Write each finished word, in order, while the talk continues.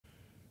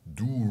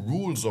Do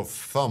rules of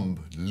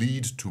thumb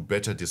lead to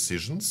better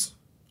decisions?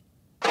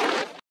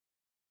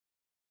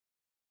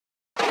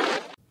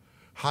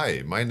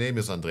 Hi, my name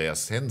is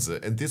Andreas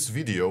Hense and this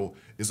video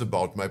is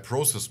about my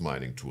process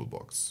mining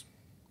toolbox.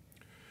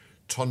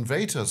 Ton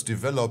Waiters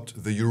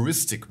developed the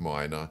Heuristic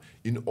Miner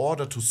in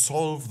order to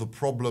solve the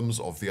problems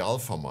of the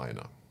alpha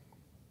miner.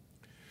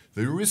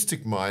 The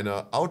Heuristic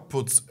Miner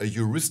outputs a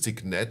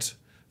Heuristic Net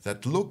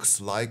that looks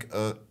like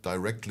a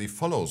directly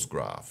follows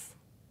graph.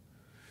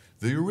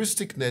 The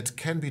Heuristic Net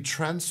can be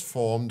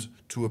transformed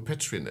to a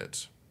Petri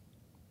net.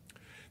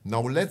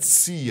 Now let's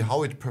see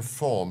how it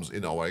performs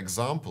in our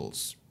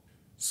examples.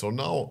 So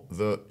now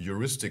the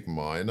Heuristic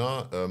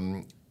Miner,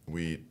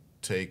 we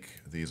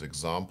take these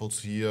examples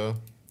here,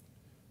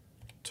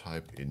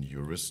 type in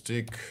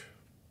heuristic,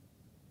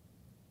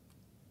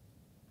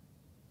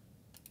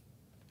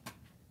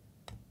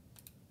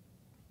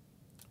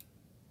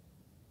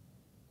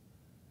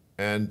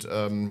 and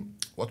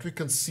what we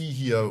can see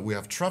here, we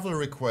have travel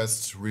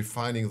requests,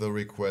 refining the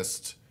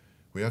request.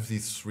 We have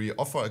these three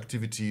offer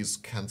activities,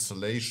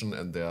 cancellation,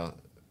 and there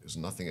is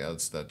nothing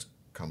else that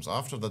comes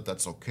after that.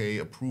 That's okay.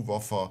 Approve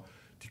offer,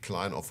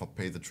 decline offer,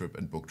 pay the trip,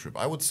 and book trip.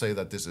 I would say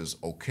that this is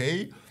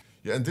okay.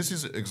 Yeah, and this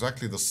is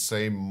exactly the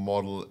same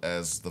model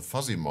as the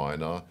fuzzy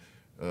miner,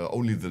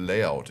 only the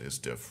layout is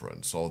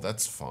different. So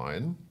that's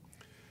fine.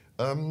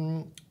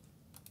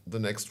 The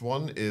next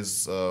one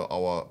is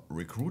our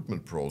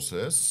recruitment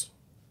process.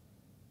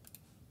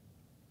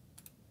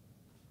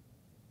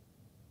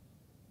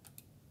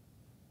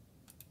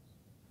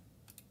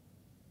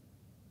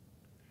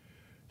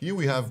 Here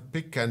we have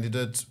pick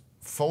candidate,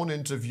 phone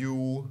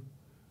interview,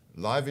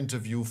 live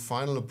interview,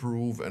 final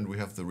approve, and we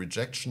have the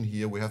rejection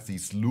here. We have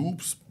these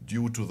loops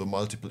due to the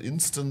multiple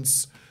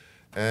instance.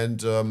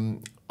 And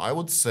I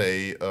would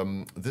say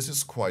this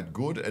is quite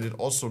good, and it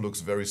also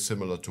looks very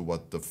similar to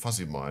what the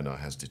fuzzy miner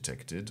has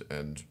detected.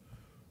 And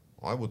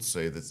I would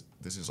say that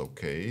this is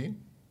okay.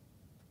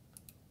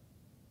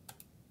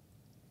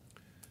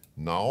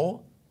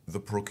 Now the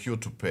procure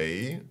to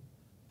pay.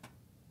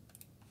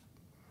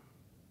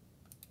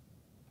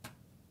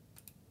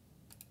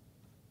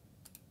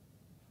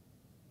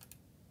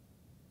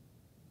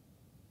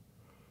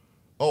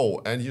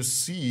 Oh, and you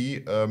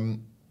see,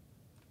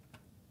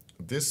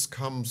 this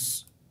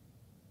comes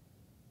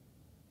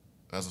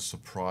as a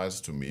surprise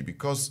to me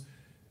because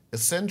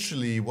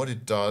essentially what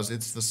it does,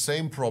 it's the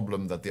same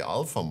problem that the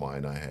alpha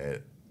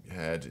miner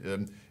had.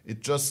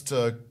 It just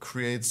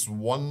creates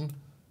one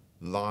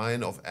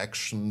line of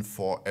action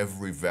for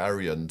every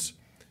variant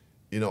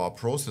in our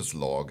process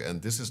log,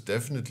 and this is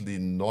definitely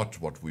not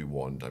what we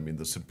want. I mean,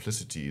 the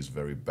simplicity is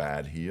very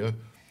bad here,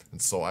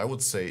 and so I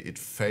would say it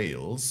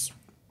fails.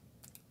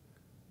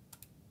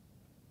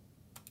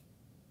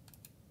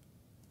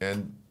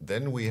 And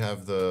then we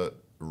have the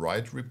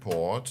write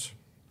report.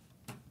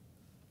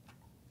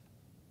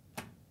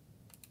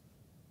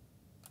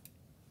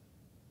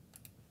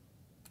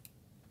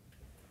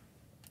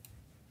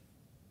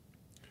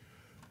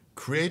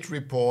 Create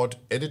report,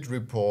 edit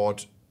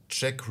report,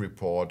 check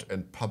report,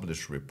 and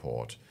publish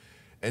report.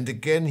 And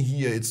again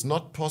here, it's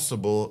not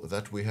possible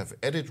that we have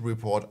edit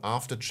report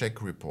after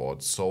check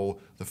report. So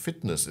the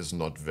fitness is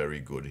not very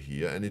good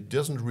here, and it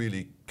doesn't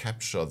really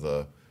capture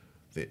the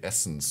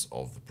essence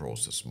of the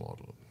process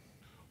model.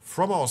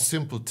 From our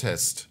simple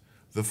test,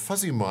 the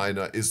fuzzy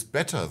miner is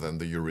better than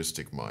the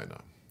heuristic miner.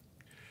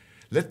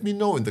 Let me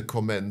know in the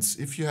comments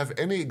if you have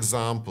any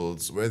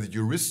examples where the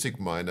heuristic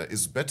miner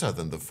is better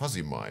than the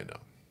fuzzy miner.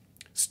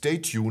 Stay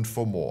tuned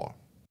for more.